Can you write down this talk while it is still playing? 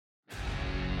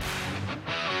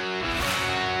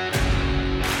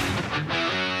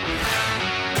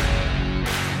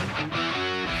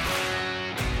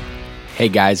Hey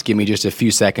guys, give me just a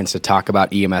few seconds to talk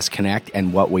about EMS Connect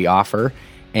and what we offer,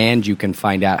 and you can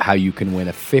find out how you can win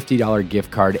a $50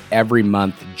 gift card every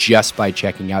month just by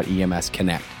checking out EMS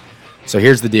Connect. So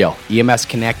here's the deal. EMS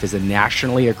Connect is a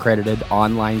nationally accredited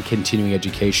online continuing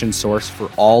education source for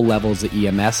all levels of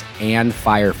EMS and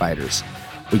firefighters.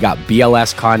 We got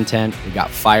BLS content, we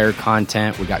got fire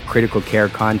content, we got critical care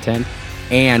content,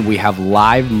 and we have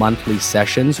live monthly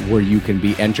sessions where you can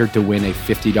be entered to win a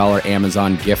 $50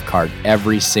 Amazon gift card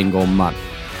every single month.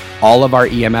 All of our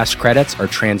EMS credits are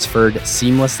transferred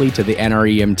seamlessly to the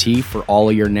NREMT for all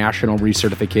of your national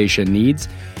recertification needs,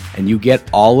 and you get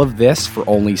all of this for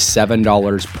only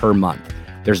 $7 per month.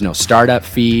 There's no startup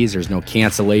fees, there's no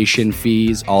cancellation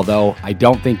fees, although I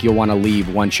don't think you'll want to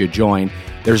leave once you join.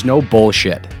 There's no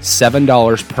bullshit.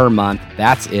 $7 per month,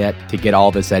 that's it, to get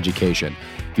all this education.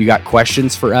 If you got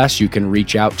questions for us, you can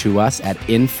reach out to us at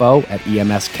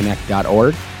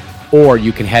info@emsconnect.org, or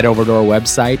you can head over to our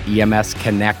website,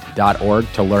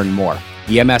 emsconnect.org, to learn more.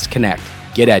 EMS Connect,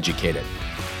 get educated.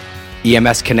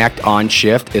 EMS Connect On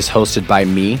Shift is hosted by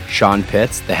me, Sean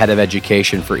Pitts, the head of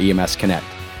education for EMS Connect.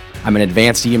 I'm an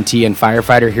advanced EMT and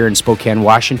firefighter here in Spokane,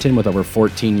 Washington, with over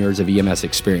 14 years of EMS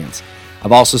experience.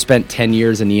 I've also spent 10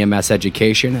 years in EMS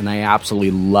education, and I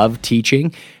absolutely love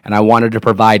teaching, and I wanted to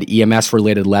provide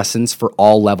EMS-related lessons for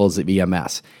all levels of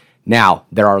EMS. Now,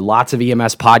 there are lots of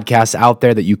EMS podcasts out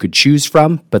there that you could choose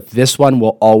from, but this one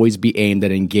will always be aimed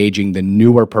at engaging the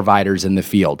newer providers in the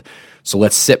field. So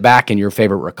let's sit back in your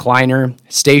favorite recliner,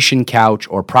 station couch,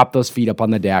 or prop those feet up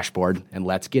on the dashboard, and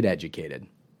let's get educated.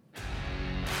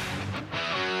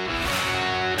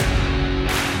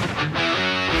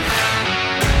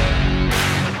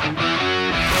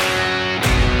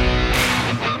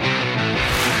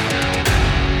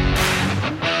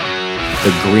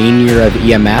 The green year of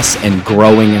EMS and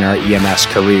growing in our EMS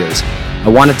careers. I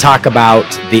want to talk about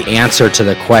the answer to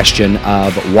the question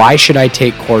of why should I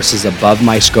take courses above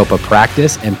my scope of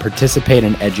practice and participate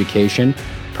in education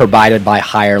provided by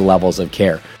higher levels of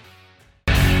care.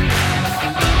 My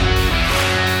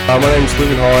name's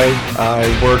Luke Hoy. I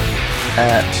work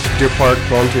at Deer Park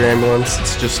Volunteer Ambulance.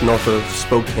 It's just north of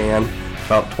Spokane,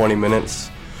 about 20 minutes.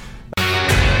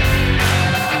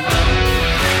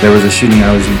 There was a shooting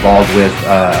I was involved with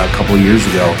a couple of years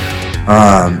ago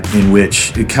in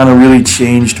which it kind of really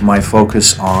changed my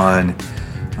focus on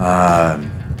a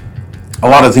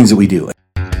lot of things that we do.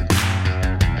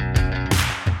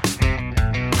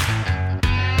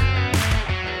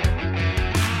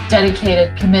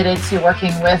 Dedicated, committed to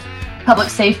working with public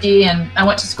safety, and I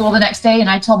went to school the next day and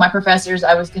I told my professors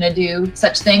I was going to do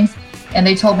such things, and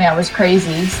they told me I was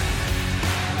crazy.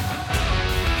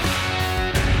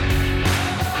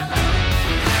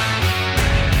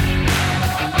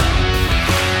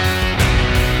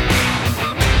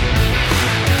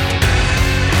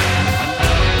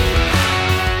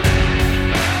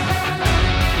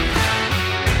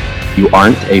 You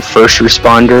aren't a first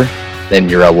responder, then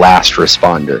you're a last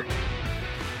responder.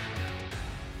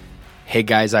 Hey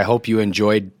guys, I hope you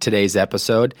enjoyed today's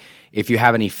episode. If you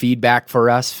have any feedback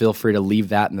for us, feel free to leave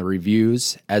that in the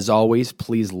reviews. As always,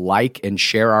 please like and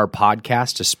share our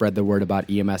podcast to spread the word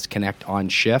about EMS Connect On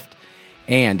Shift.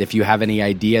 And if you have any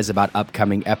ideas about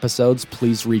upcoming episodes,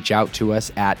 please reach out to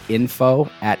us at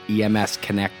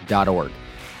info@emsconnect.org.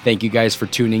 Thank you guys for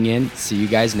tuning in. See you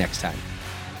guys next time.